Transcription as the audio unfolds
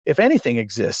if anything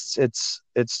exists,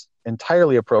 it's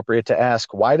entirely appropriate to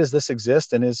ask, why does this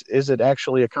exist, and is it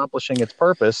actually accomplishing its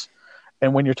purpose?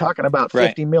 And when you're talking about Right.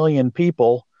 50 million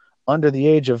people under the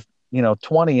age of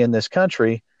 20 in this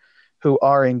country who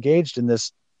are engaged in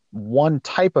this one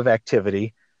type of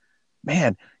activity,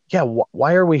 man, yeah,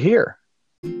 why are we here?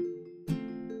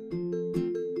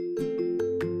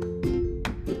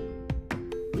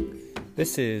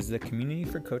 This is the Community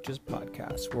for Coaches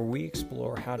podcast, where we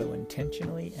explore how to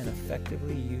intentionally and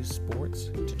effectively use sports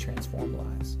to transform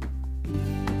lives.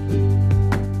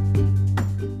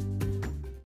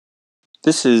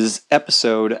 This is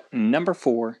episode number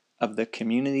 4 of the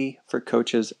Community for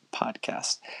Coaches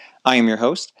podcast. I am your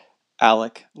host,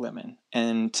 Alec Lemon,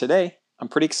 and today I'm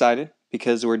pretty excited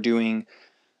because we're doing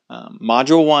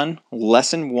Module 1,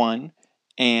 Lesson 1,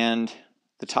 and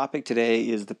the topic today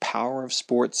is the power of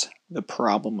sports, the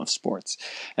problem of sports.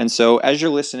 And so as you're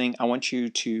listening, I want you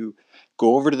to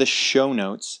go over to the show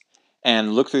notes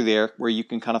and look through there where you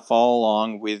can kind of follow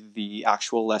along with the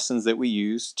actual lessons that we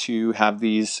use to have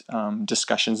these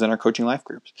discussions in our coaching life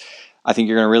groups. I think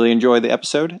you're going to really enjoy the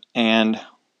episode, and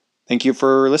thank you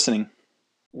for listening.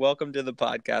 Welcome to the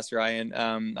podcast, Ryan.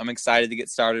 I'm excited to get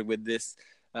started with this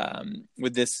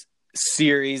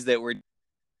series that we're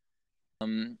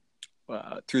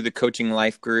through the coaching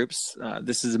life groups.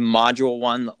 This is Module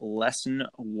 1, Lesson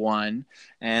 1,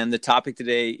 and the topic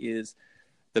today is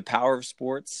the power of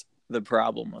sports, the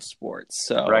problem of sports.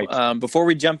 So Right. Before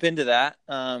we jump into that,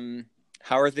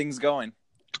 how are things going?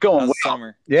 It's going How's well.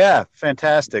 Summer? Yeah,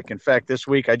 fantastic. In fact, this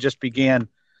week I just began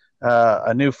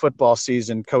a new football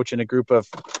season coaching a group of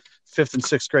 5th and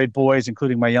 6th grade boys,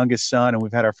 including my youngest son, and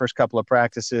we've had our first couple of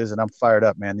practices, and I'm fired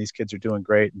up, man. These kids are doing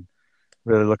great, and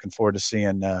really looking forward to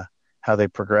seeing how they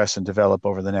progress and develop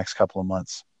over the next couple of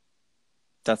months.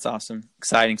 That's awesome.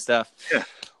 Exciting stuff. Yeah.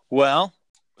 Well,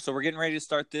 so we're getting ready to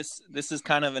start this. This is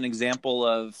kind of an example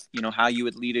of, how you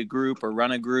would lead a group or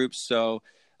run a group. So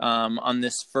on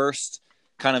this first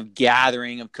kind of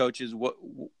gathering of coaches,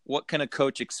 what can a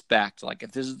coach expect? Like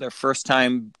if this is their first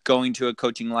time going to a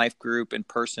coaching life group in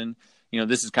person,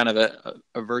 this is kind of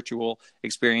a virtual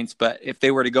experience, but if they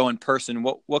were to go in person,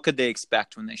 what could they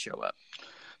expect when they show up?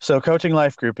 So coaching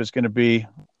life group is going to be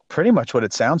pretty much what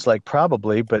it sounds like,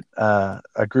 probably, but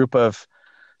a group of,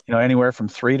 anywhere from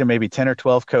 3 to maybe 10 or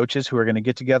 12 coaches who are going to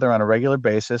get together on a regular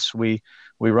basis. We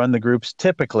run the groups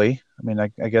typically. I mean,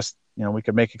 I guess, we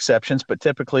could make exceptions, but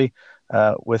typically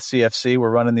with CFC,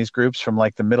 we're running these groups from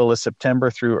like the middle of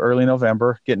September through early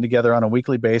November, getting together on a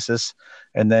weekly basis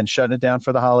and then shutting it down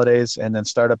for the holidays and then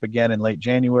start up again in late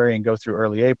January and go through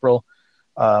early April.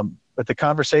 But the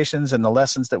conversations and the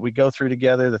lessons that we go through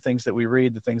together, the things that we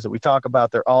read, the things that we talk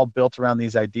about, they're all built around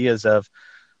these ideas of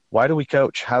why do we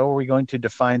coach? How are we going to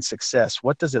define success?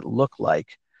 What does it look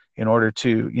like in order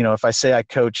to, if I say I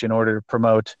coach in order to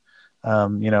promote,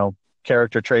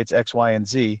 character traits X, Y, and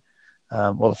Z,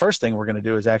 well, the first thing we're going to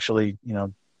do is actually,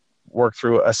 work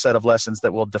through a set of lessons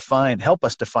that will help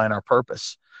us define our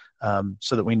purpose,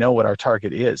 so that we know what our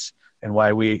target is and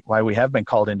why we have been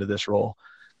called into this role.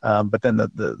 But then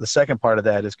the second part of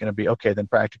that is going to be, okay, then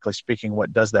practically speaking,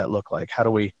 what does that look like? How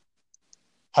do we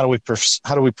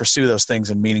pursue those things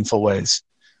in meaningful ways?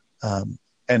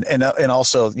 And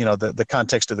also, the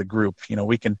context of the group,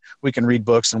 we can read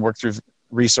books and work through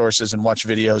resources and watch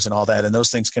videos and all that. And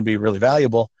those things can be really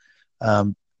valuable.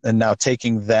 And now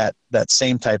taking that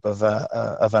same type of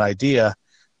an idea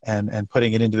and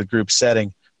putting it into the group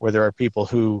setting where there are people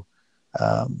who,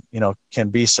 can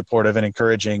be supportive and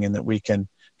encouraging and that we can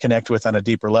connect with on a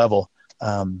deeper level.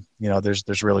 There's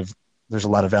a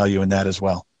lot of value in that as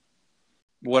well.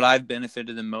 What I've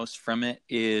benefited the most from it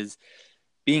is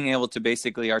being able to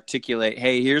basically articulate,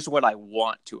 hey, here's what I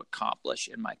want to accomplish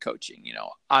in my coaching.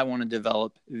 I want to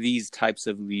develop these types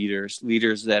of leaders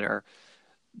that are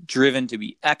driven to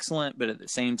be excellent, but at the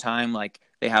same time, like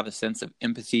they have a sense of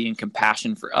empathy and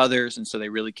compassion for others. And so they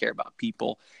really care about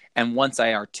people. And once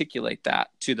I articulate that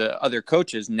to the other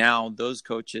coaches, now those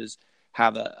coaches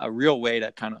have a real way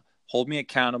to kind of hold me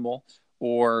accountable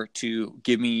or to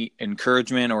give me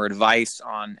encouragement or advice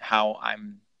on how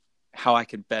I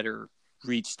could better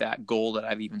reach that goal that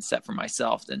I've even set for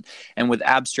myself. And with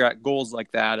abstract goals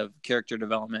like that of character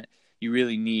development, you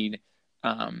really need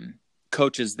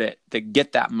coaches that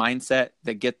get that mindset,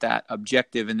 that get that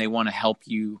objective, and they want to help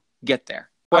you get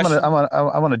there. I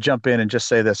want to jump in and just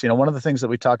say this. One of the things that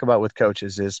we talk about with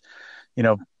coaches is,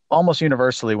 almost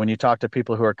universally when you talk to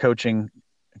people who are coaching,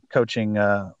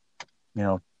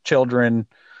 children,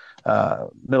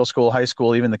 middle school, high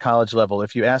school, even the college level,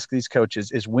 if you ask these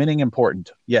coaches, is winning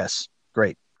important? Yes.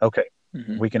 Great. Okay.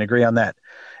 Mm-hmm. We can agree on that.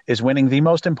 Is winning the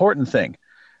most important thing?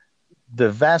 the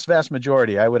vast, vast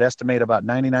majority, I would estimate about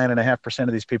 99.5%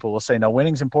 of these people will say, no,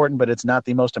 winning's important, but it's not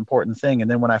the most important thing. And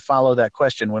then when we follow that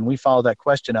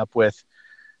question up with,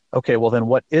 okay, well then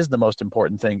what is the most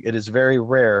important thing? It is very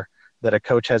rare that a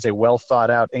coach has a well thought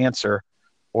out answer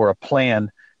or a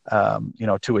plan,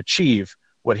 to achieve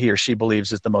what he or she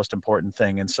believes is the most important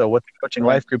thing. And so what the coaching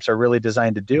life groups are really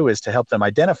designed to do is to help them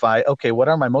identify, okay, what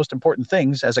are my most important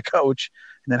things as a coach?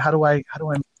 And then how do I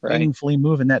meaningfully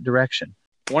move in that direction?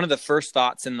 One of the first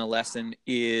thoughts in the lesson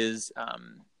is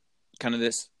kind of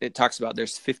this. It talks about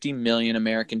there's 50 million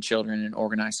American children in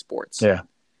organized sports. Yeah.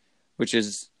 Which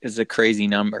is a crazy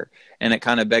number. And it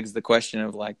kind of begs the question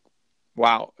of like,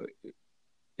 wow,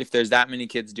 if there's that many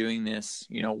kids doing this,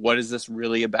 what is this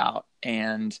really about?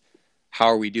 And how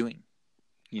are we doing?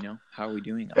 How are we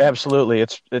doing? Absolutely.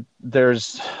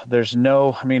 There's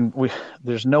no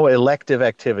elective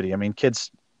activity. I mean,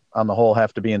 kids on the whole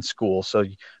have to be in school. So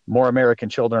more American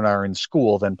children are in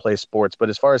school than play sports. But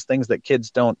as far as things that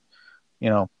kids don't,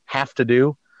 have to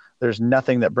do, there's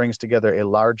nothing that brings together a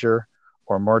larger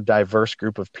or more diverse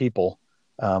group of people,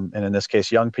 and in this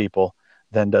case, young people,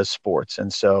 than does sports.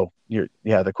 And so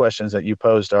the questions that you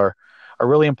posed are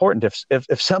really important.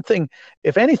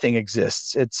 If anything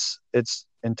exists, it's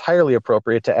entirely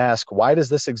appropriate to ask, why does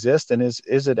this exist? And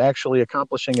is it actually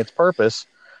accomplishing its purpose?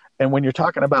 And when you're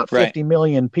talking about 50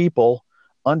 million people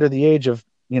under the age of,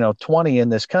 20 in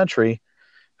this country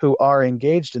who are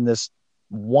engaged in this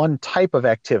one type of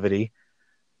activity,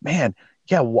 man,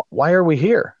 why are we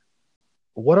here?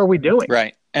 What are we doing?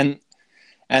 Right. And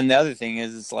the other thing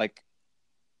is like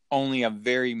only a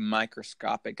very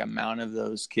microscopic amount of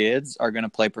those kids are going to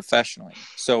play professionally.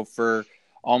 So for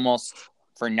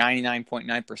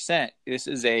 99.9%, this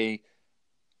is an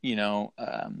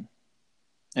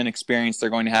experience they're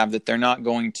going to have that they're not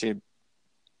going to,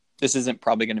 this is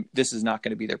not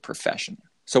going to be their profession.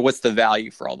 So what's the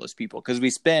value for all those people? Because we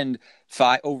spend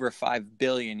over $5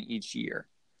 billion each year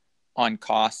on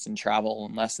costs and travel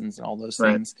and lessons and all those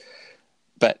things.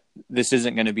 But this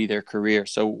isn't going to be their career.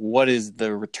 So what is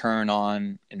the return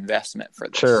on investment for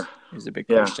this? Sure. Is a big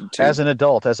question too. As an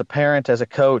adult, as a parent, as a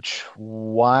coach,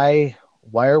 why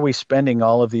are we spending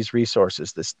all of these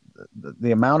resources?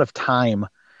 The amount of time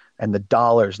and the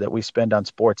dollars that we spend on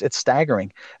sports, it's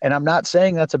staggering. And I'm not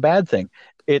saying that's a bad thing.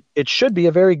 It should be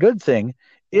a very good thing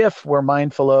if we're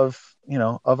mindful of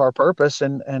our purpose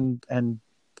and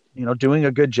doing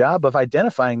a good job of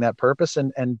identifying that purpose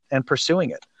and pursuing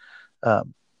it.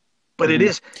 But it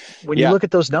is, when you look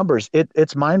at those numbers,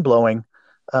 it's mind blowing.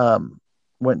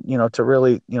 When, to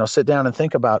really, sit down and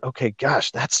think about, okay,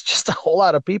 gosh, that's just a whole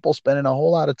lot of people spending a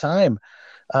whole lot of time,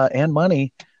 and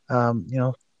money,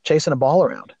 chasing a ball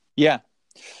around. Yeah.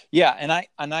 Yeah.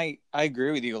 And I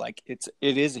agree with you. Like it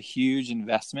is a huge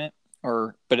investment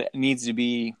but it needs to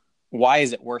be, why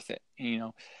is it worth it?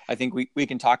 I think we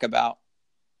can talk about,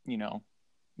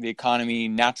 the economy,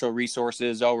 natural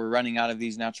resources. Oh, we're running out of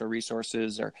these natural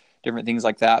resources or different things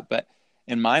like that. But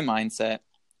in my mindset,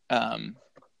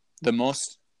 the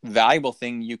most valuable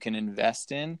thing you can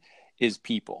invest in is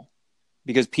people,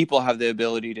 because people have the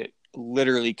ability to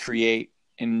literally create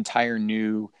an entire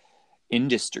new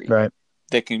industry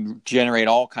that can generate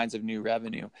all kinds of new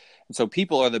revenue. And so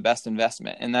people are the best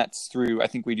investment. And that's I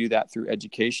think we do that through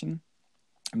education,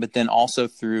 but then also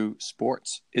through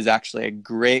sports is actually a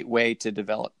great way to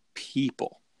develop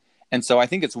people. And so I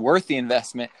think it's worth the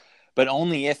investment, but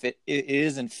only if it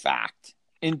is in fact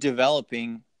in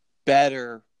developing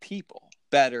better people,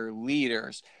 better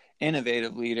leaders,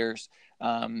 innovative leaders,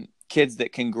 kids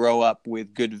that can grow up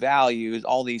with good values,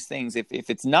 all these things. If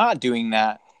it's not doing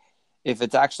that, if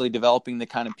it's actually developing the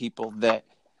kind of people that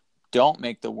don't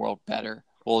make the world better,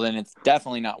 well, then it's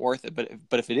definitely not worth it.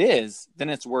 But if it is, then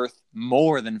it's worth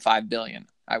more than $5 billion.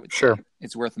 I would say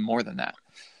it's worth more than that.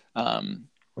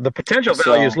 The potential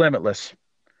value is limitless.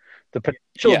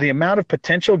 The amount of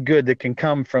potential good that can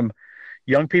come from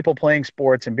young people playing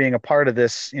sports and being a part of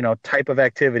this, type of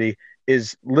activity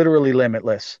is literally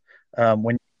limitless.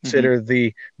 When you consider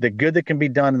the good that can be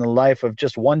done in the life of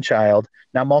just one child,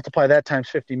 now multiply that times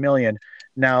 50 million,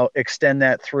 now extend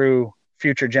that through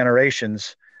future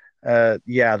generations.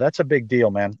 That's a big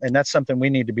deal, man. And that's something we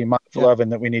need to be mindful of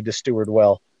and that we need to steward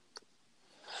well.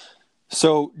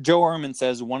 So Joe Ehrmann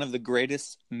says one of the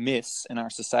greatest myths in our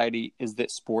society is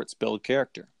that sports build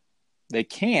character. They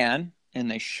can, and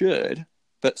they should,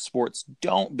 but sports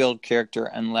don't build character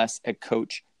unless a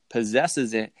coach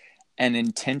possesses it and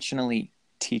intentionally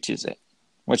teaches it.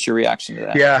 What's your reaction to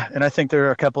that? Yeah, and I think there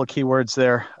are a couple of key words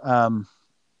there.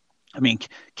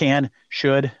 Can,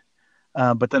 should,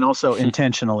 but then also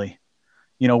intentionally.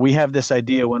 We have this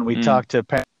idea when we talk to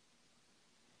parents,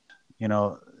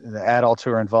 the adults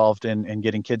who are involved in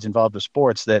getting kids involved with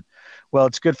sports that, well,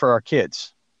 it's good for our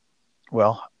kids.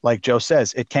 Well, like Joe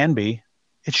says, it can be,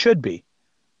 it should be,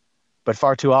 but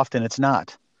far too often it's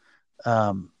not.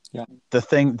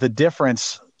 The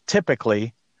difference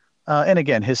typically, and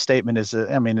again, his statement is,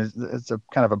 it's a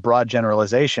kind of a broad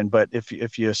generalization, but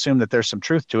if you assume that there's some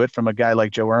truth to it from a guy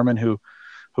like Joe Ehrmann, who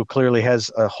clearly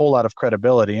has a whole lot of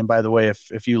credibility. And by the way,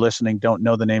 if you listening don't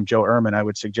know the name Joe Ehrmann, I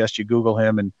would suggest you Google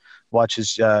him and watch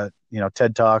his,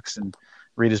 TED Talks and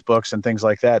read his books and things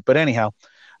like that. But anyhow,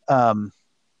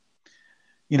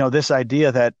 this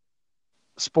idea that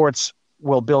sports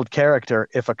will build character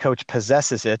if a coach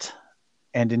possesses it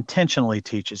and intentionally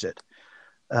teaches it.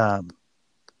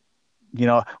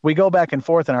 We go back and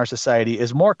forth in our society.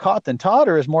 Is more caught than taught,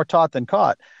 or is more taught than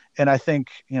caught? And I think,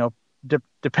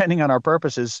 depending on our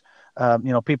purposes,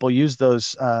 people use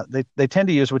those, they tend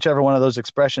to use whichever one of those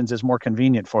expressions is more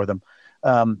convenient for them.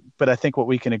 But I think what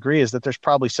we can agree is that there's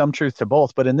probably some truth to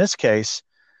both. But in this case,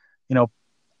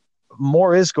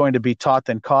 more is going to be taught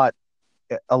than caught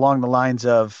along the lines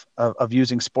of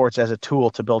using sports as a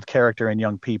tool to build character in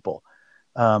young people.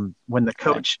 When the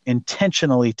coach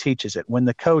intentionally teaches it, when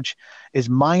the coach is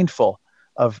mindful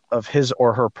of his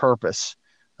or her purpose,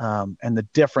 and the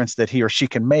difference that he or she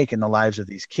can make in the lives of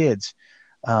these kids,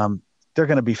 they're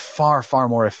going to be far, far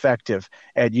more effective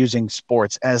at using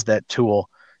sports as that tool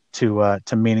to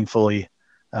meaningfully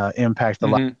impact the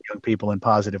lives of young people in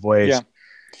positive ways.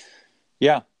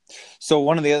 Yeah. So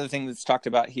one of the other things that's talked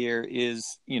about here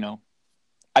is,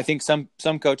 I think some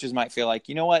coaches might feel like,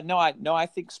 you know what? No, I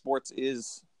think sports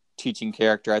is teaching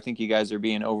character. I think you guys are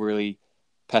being overly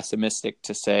pessimistic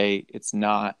to say it's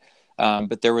not.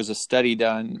 But there was a study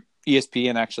done,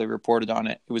 ESPN actually reported on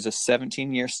it. It was a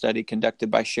 17-year study conducted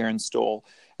by Sharon Stoll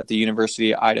at the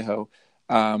University of Idaho.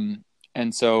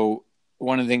 And so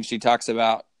one of the things she talks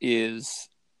about is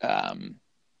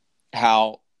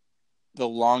how the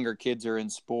longer kids are in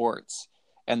sports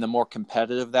and the more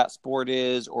competitive that sport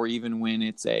is, or even when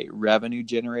it's a revenue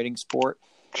generating sport,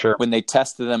 sure, when they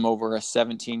tested them over a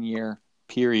 17-year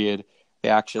period, they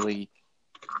actually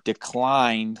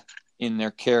declined in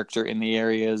their character in the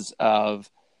areas of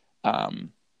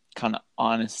kind of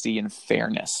honesty and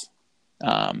fairness,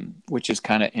 which is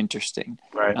kind of interesting.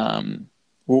 Right.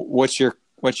 What's your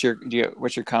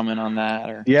comment on that?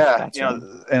 Or yeah,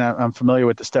 and I'm familiar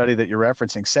with the study that you're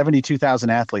referencing.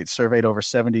 72,000 athletes surveyed over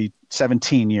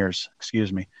 17 years.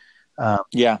 Excuse me.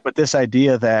 But this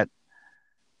idea that,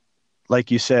 like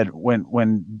you said,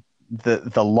 when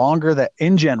the longer that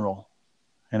in general,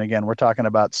 and again, we're talking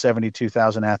about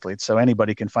 72,000 athletes, so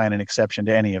anybody can find an exception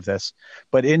to any of this.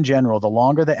 But in general, the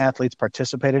longer the athletes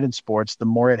participated in sports, the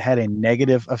more it had a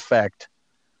negative effect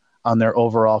on their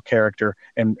overall character.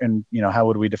 And how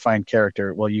would we define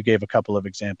character? Well, you gave a couple of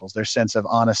examples. Their sense of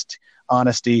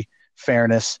honesty,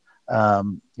 fairness,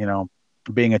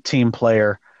 being a team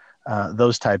player,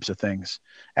 those types of things.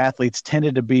 Athletes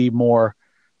tended to be more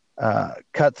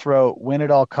cutthroat, win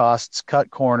at all costs, cut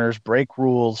corners, break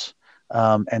rules,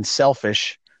 and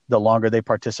selfish the longer they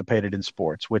participated in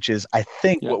sports, which is, I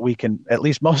think, what we can, at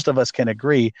least most of us can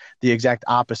agree, the exact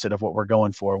opposite of what we're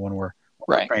going for when we're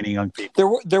training young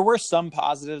people. There were some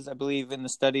positives, I believe, in the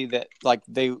study that, like,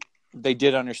 they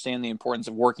did understand the importance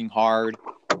of working hard,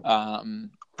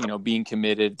 being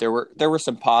committed. There were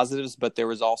some positives, but there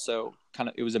was also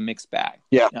it was a mixed bag.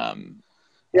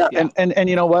 And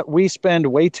you know what? We spend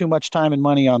way too much time and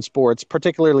money on sports,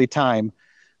 particularly time,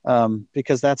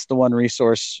 because that's the one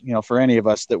resource, for any of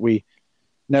us that we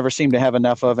never seem to have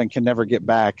enough of and can never get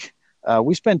back.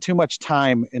 We spend too much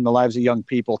time in the lives of young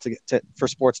people for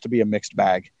sports to be a mixed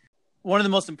bag. One of the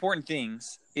most important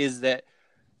things is that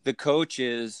the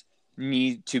coaches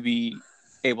need to be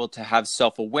able to have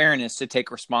self-awareness to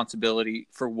take responsibility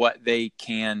for what they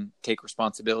can take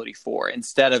responsibility for,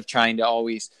 instead of trying to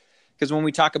always, because when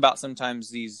we talk about sometimes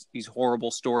these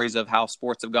horrible stories of how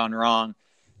sports have gone wrong,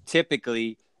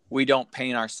 typically we don't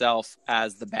paint ourselves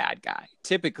as the bad guy.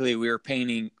 Typically we're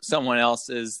painting someone else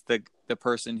as the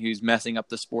person who's messing up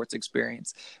the sports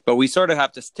experience. But we sort of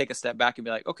have to take a step back and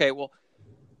be like, okay, well,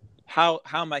 how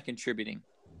am I contributing,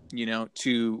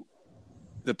 to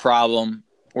the problem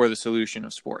or the solution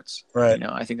of sports? Right.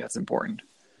 I think that's important.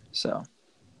 So.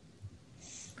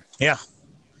 Yeah.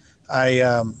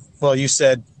 You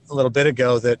said a little bit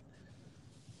ago that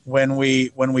when we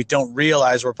don't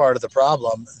realize we're part of the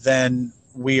problem, then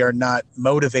we are not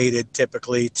motivated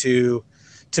typically to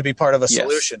be part of a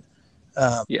solution.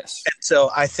 Yes. And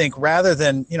so I think rather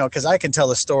than, because I can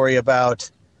tell a story about,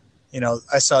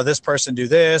 I saw this person do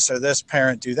this, or this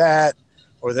parent do that,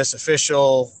 or this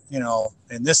official,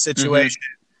 in this situation.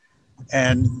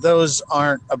 And those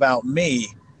aren't about me.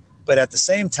 But at the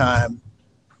same time,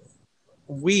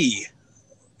 we,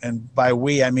 and by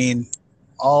we, I mean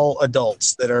all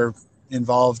adults that are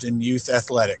involved in youth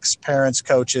athletics, parents,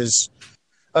 coaches,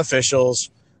 officials,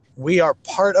 we are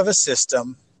part of a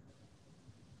system,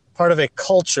 part of a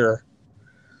culture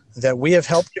that we have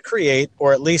helped to create,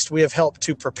 or at least we have helped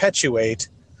to perpetuate,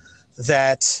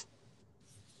 that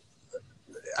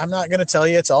I'm not going to tell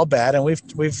you it's all bad. And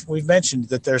we've mentioned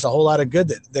that there's a whole lot of good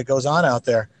that goes on out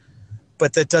there,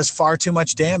 but that does far too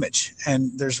much damage.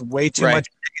 And there's way too much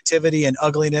negativity and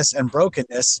ugliness and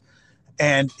brokenness.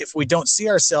 And if we don't see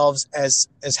ourselves as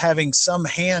having some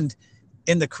hand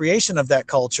in the creation of that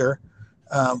culture,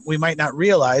 we might not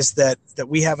realize that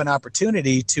we have an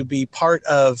opportunity to be part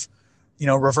of,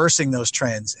 reversing those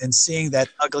trends and seeing that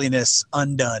ugliness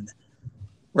undone.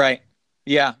 Right.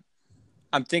 Yeah.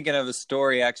 I'm thinking of a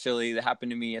story actually that happened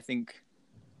to me, I think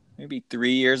maybe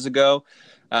 3 years ago,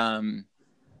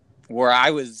 where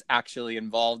I was actually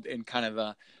involved in kind of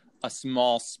a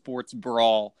small sports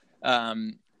brawl.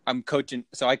 I'm coaching.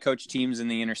 So I coach teams in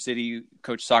the inner city,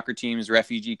 coach soccer teams,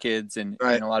 refugee kids, and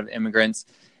a lot of immigrants.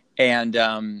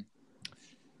 And,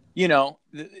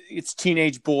 it's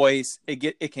teenage boys.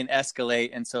 It can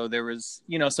escalate. And so there was,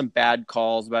 some bad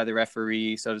calls by the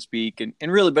referee, so to speak.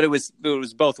 And really, but it was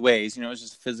both ways, it was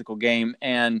just a physical game.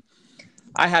 And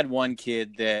I had one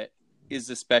kid that is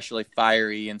especially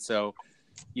fiery. And so,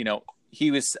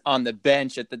 he was on the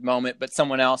bench at the moment, but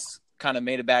someone else kind of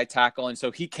made a bad tackle. And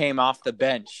so he came off the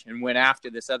bench and went after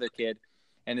this other kid.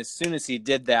 And as soon as he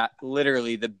did that,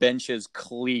 literally the benches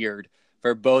cleared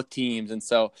for both teams. And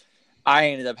so I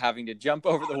ended up having to jump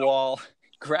over the wall,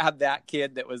 grab that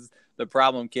kid that was the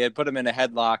problem kid, put him in a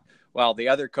headlock while the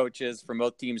other coaches from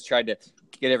both teams tried to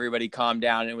get everybody calmed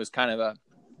down. And it was kind of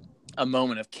a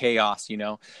moment of chaos,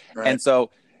 Right. And so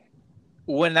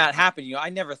when that happened, I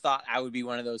never thought I would be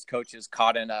one of those coaches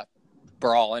caught in a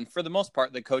brawl. And for the most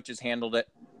part, the coaches handled it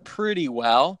pretty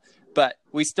well, but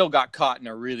we still got caught in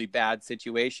a really bad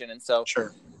situation. And so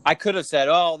I could have said,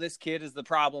 oh, this kid is the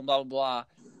problem, blah, blah, blah.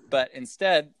 But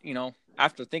instead,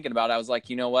 after thinking about it, I was like,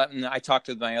 you know what? And I talked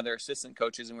to my other assistant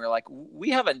coaches and we were like, we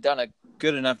haven't done a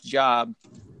good enough job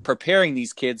preparing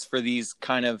these kids for these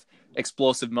kind of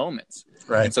explosive moments.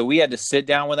 Right. And so we had to sit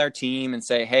down with our team and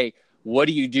say, hey, what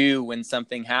do you do when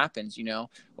something happens?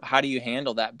 How do you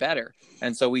handle that better?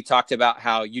 And so we talked about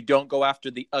how you don't go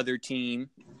after the other team.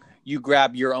 You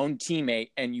grab your own teammate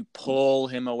and you pull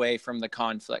him away from the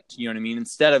conflict. You know what I mean?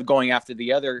 Instead of going after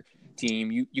the other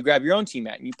team, you grab your own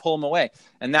teammate and you pull him away.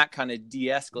 And that kind of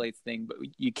de-escalates things. But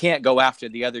you can't go after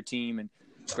the other team and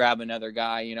grab another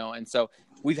guy, And so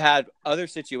we've had other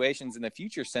situations in the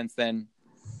future since then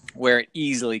where it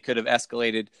easily could have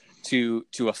escalated to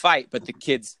a fight. But the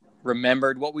kids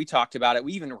remembered what we talked about it.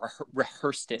 We even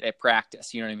rehearsed it at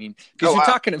practice. You know what I mean? Because you're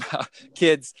talking about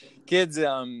kids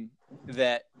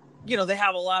that, they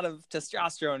have a lot of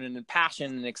testosterone and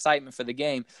passion and excitement for the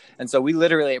game. And so we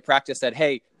literally at practice said,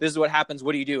 hey, this is what happens.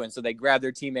 What do you do? And so they grab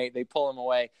their teammate, they pull him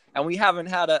away. And we haven't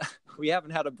had a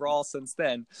brawl since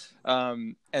then.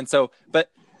 And so,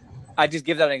 but I just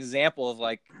give that an example of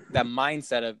like that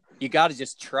mindset of you got to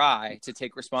just try to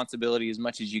take responsibility as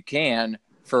much as you can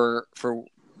for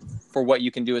what you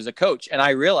can do as a coach. And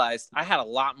I realized I had a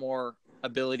lot more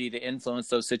ability to influence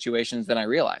those situations than I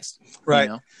realized.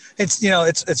 Right. That's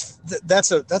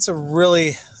a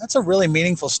really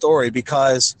meaningful story,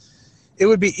 because it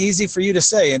would be easy for you to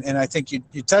say, and I think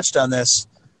you touched on this.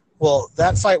 Well,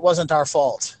 that fight wasn't our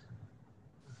fault.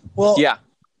 Well, yeah.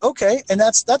 Okay. And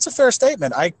that's a fair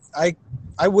statement.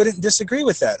 I wouldn't disagree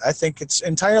with that. I think it's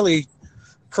entirely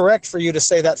correct for you to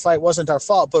say that fight wasn't our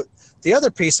fault. But the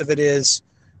other piece of it is,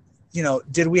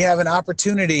 did we have an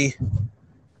opportunity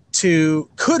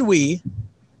could we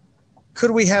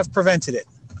have prevented it?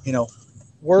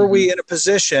 Were we in a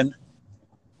position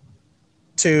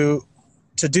to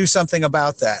do something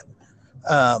about that?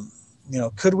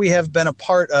 Could we have been a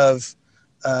part of,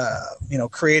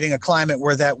 creating a climate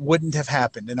where that wouldn't have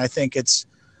happened? And I think it's,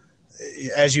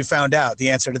 as you found out,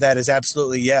 the answer to that is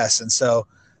absolutely yes. And so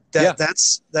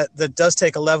that does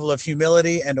take a level of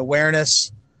humility and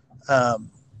awareness,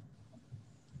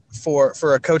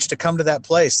 for a coach to come to that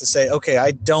place to say, okay,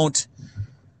 I don't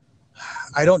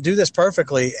do this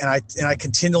perfectly. And I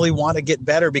continually want to get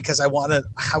better, because I want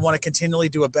to continually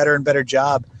do a better and better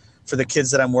job for the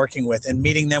kids that I'm working with, and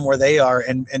meeting them where they are,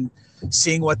 and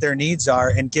seeing what their needs are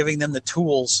and giving them the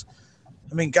tools.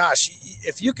 I mean, gosh,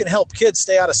 if you can help kids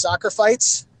stay out of soccer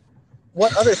fights,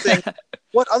 what other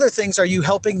things are you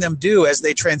helping them do as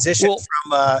they transition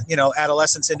from,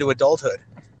 adolescence into adulthood?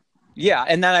 Yeah,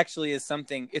 and that actually is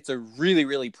something, it's a really,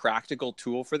 really practical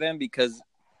tool for them, because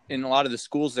in a lot of the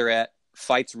schools they're at,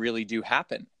 fights really do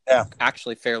happen. Yeah.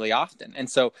 Actually fairly often. And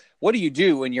so what do you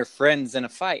do when your friend's in a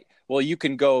fight? Well, you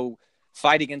can go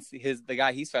fight against the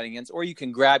guy he's fighting against, or you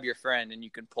can grab your friend and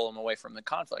you can pull him away from the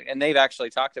conflict. And they've actually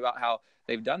talked about how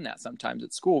they've done that sometimes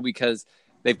at school, because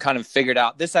they've kind of figured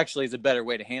out this actually is a better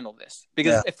way to handle this.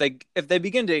 Because if they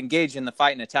begin to engage in the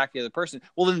fight and attack the other person,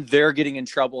 well, then they're getting in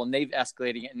trouble and they've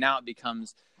escalating it. And now it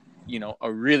becomes,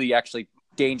 a really actually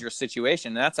dangerous situation.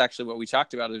 And that's actually what we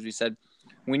talked about, as we said,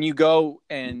 when you go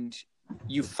and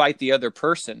you fight the other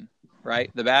person, right,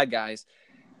 the bad guys,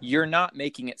 you're not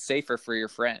making it safer for your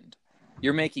friend.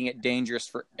 You're making it dangerous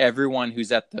for everyone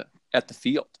who's at the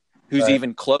field, who's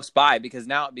even close by, because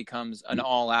now it becomes an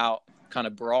all-out kind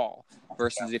of brawl,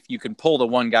 versus if you can pull the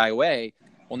one guy away,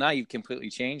 well, now you've completely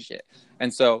changed it.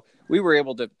 And so we were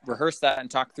able to rehearse that and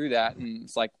talk through that, and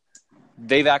it's like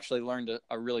they've actually learned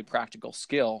a really practical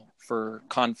skill for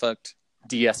conflict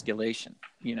de-escalation,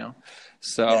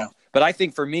 So, but I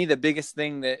think for me, the biggest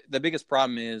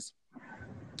problem is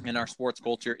in our sports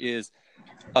culture is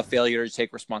a failure to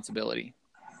take responsibility.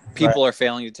 People are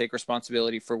failing to take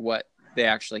responsibility for what they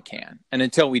actually can. And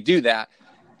until we do that,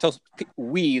 until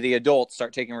we, the adults,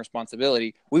 start taking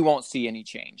responsibility, we won't see any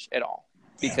change at all,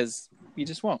 because you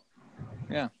just won't.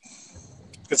 Yeah.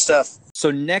 Good stuff.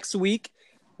 So next week,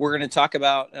 we're going to talk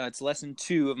about, it's lesson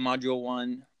 2 of module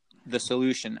 1, the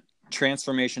solution,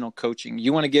 transformational coaching.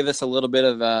 You want to give us a little bit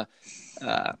of a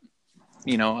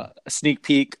sneak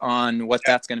peek on what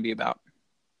that's going to be about?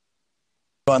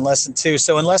 On lesson 2.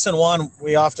 So in lesson 1,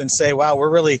 we often say, wow, we're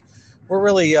really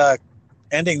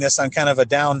ending this on kind of a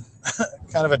down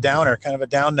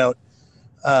note.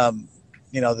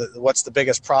 What's the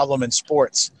biggest problem in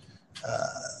sports?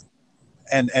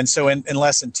 And so in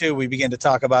lesson 2, we begin to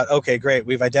talk about, okay, great,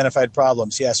 we've identified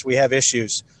problems. Yes, we have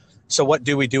issues. So what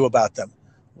do we do about them?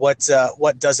 What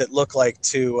does it look like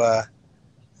to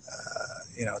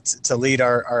lead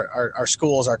our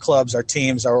schools, our clubs, our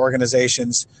teams, our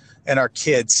organizations, and our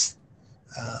kids,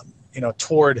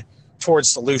 toward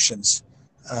solutions?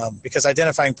 Because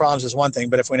identifying problems is one thing,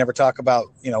 but if we never talk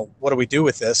about, what do we do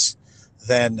with this,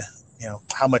 then,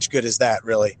 how much good is that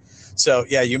really? So,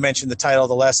 yeah, you mentioned the title of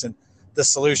the lesson, the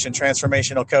solution,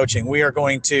 transformational coaching. We are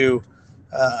going to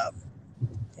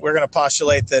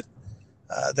postulate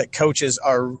that coaches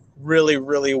are really,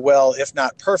 really well, if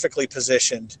not perfectly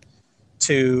positioned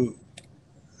to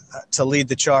lead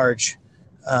the charge,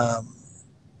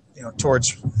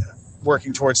 towards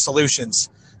working towards solutions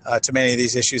to many of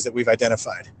these issues that we've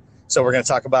identified. So we're going to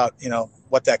talk about,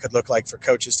 what that could look like for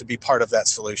coaches to be part of that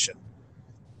solution.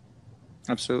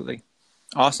 Absolutely.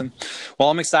 Awesome. Well,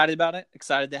 I'm excited about it.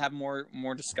 Excited to have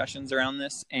more discussions around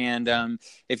this. And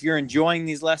if you're enjoying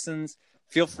these lessons,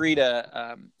 feel free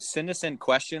to send us in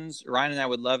questions. Ryan and I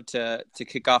would love to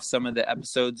kick off some of the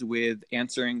episodes with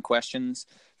answering questions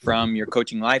from your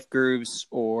coaching life groups,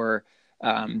 or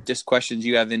just questions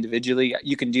you have individually.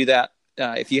 You can do that.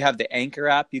 If you have the Anchor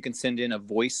app, you can send in a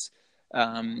voice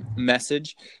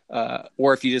message,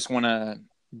 or if you just want to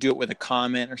do it with a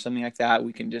comment or something like that,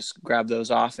 we can just grab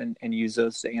those off and use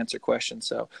those to answer questions.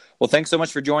 So, well, thanks so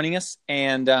much for joining us,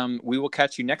 and we will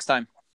catch you next time.